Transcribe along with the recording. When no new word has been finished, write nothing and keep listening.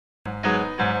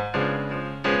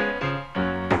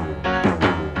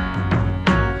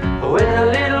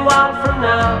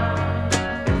now.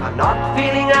 If I'm not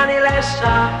feeling any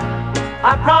lesser,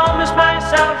 I promise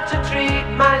myself to treat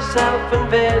myself and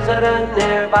visit a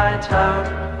nearby tower.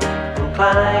 And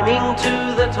climbing to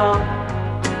the top,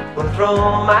 will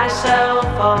throw myself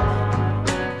off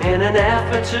in an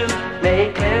effort to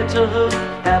make clear to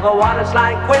whoever what it's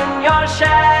like when you're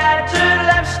shattered,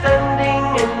 left standing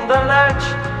in the lurch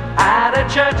at a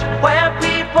church where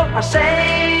people are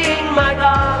saying, my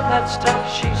God, that's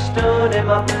tough, she stood him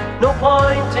up. No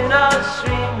point in us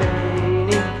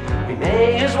remaining, we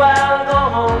may as well go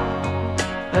home,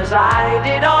 as I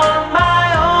did on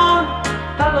my own,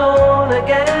 alone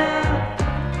again.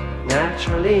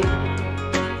 Naturally,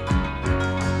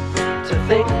 to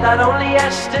think that only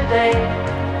yesterday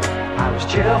I was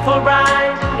cheerful,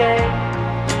 bright and gay,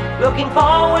 looking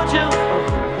forward to what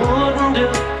wouldn't do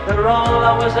the role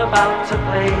I was about to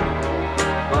play.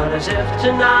 But as if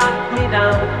to knock me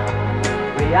down,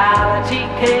 reality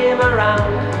came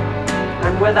around,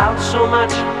 and without so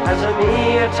much as a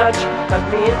mere touch, cut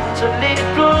me into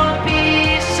little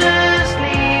pieces,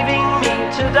 leaving me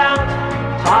to doubt.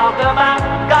 Talk about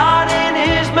God in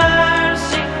His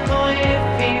mercy, who if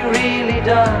He really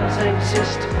does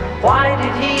exist, why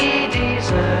did He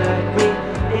desert me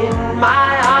in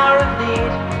my hour of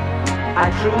need? I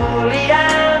truly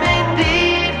am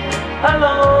indeed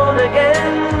alone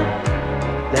again.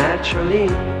 Naturally,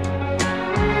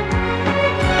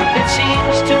 it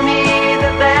seems to me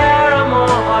that there are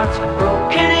more hearts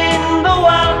broken in the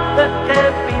world that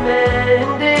can't be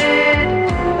mended,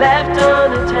 left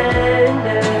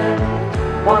unattended.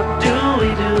 What do we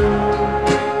do?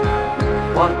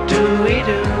 What do we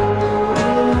do?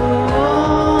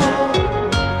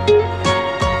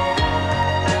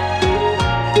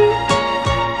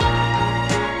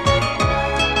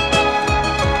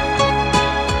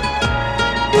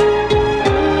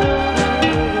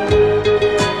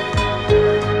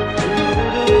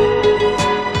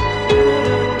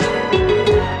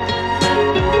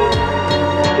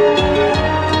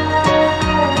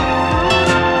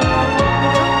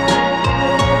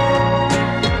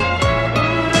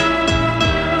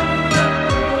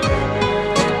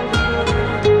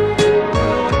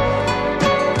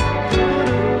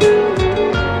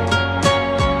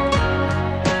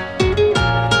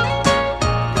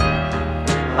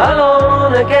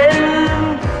 Alone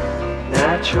again,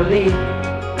 naturally.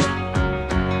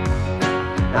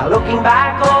 Now looking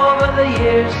back over the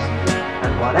years,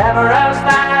 and whatever else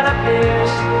that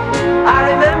appears, I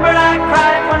remember I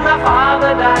cried when my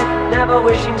father died, never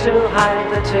wishing to hide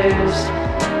the tears.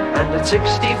 And at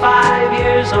 65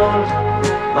 years old,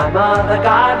 my mother,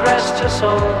 God rest her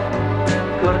soul,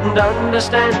 couldn't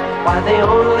understand why the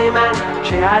only man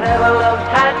she had ever loved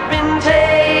had been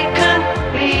taken,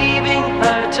 leaving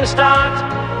her to start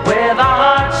with a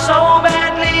heart so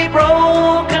badly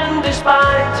broken.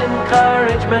 Despite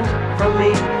encouragement from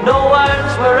me, no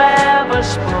words were ever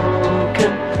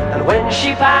spoken. And when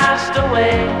she passed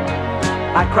away,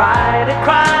 I cried and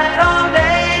cried all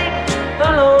day,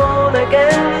 alone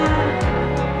again.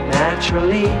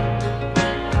 Naturally,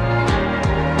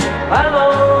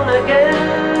 alone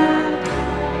again.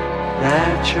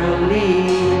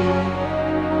 Naturally.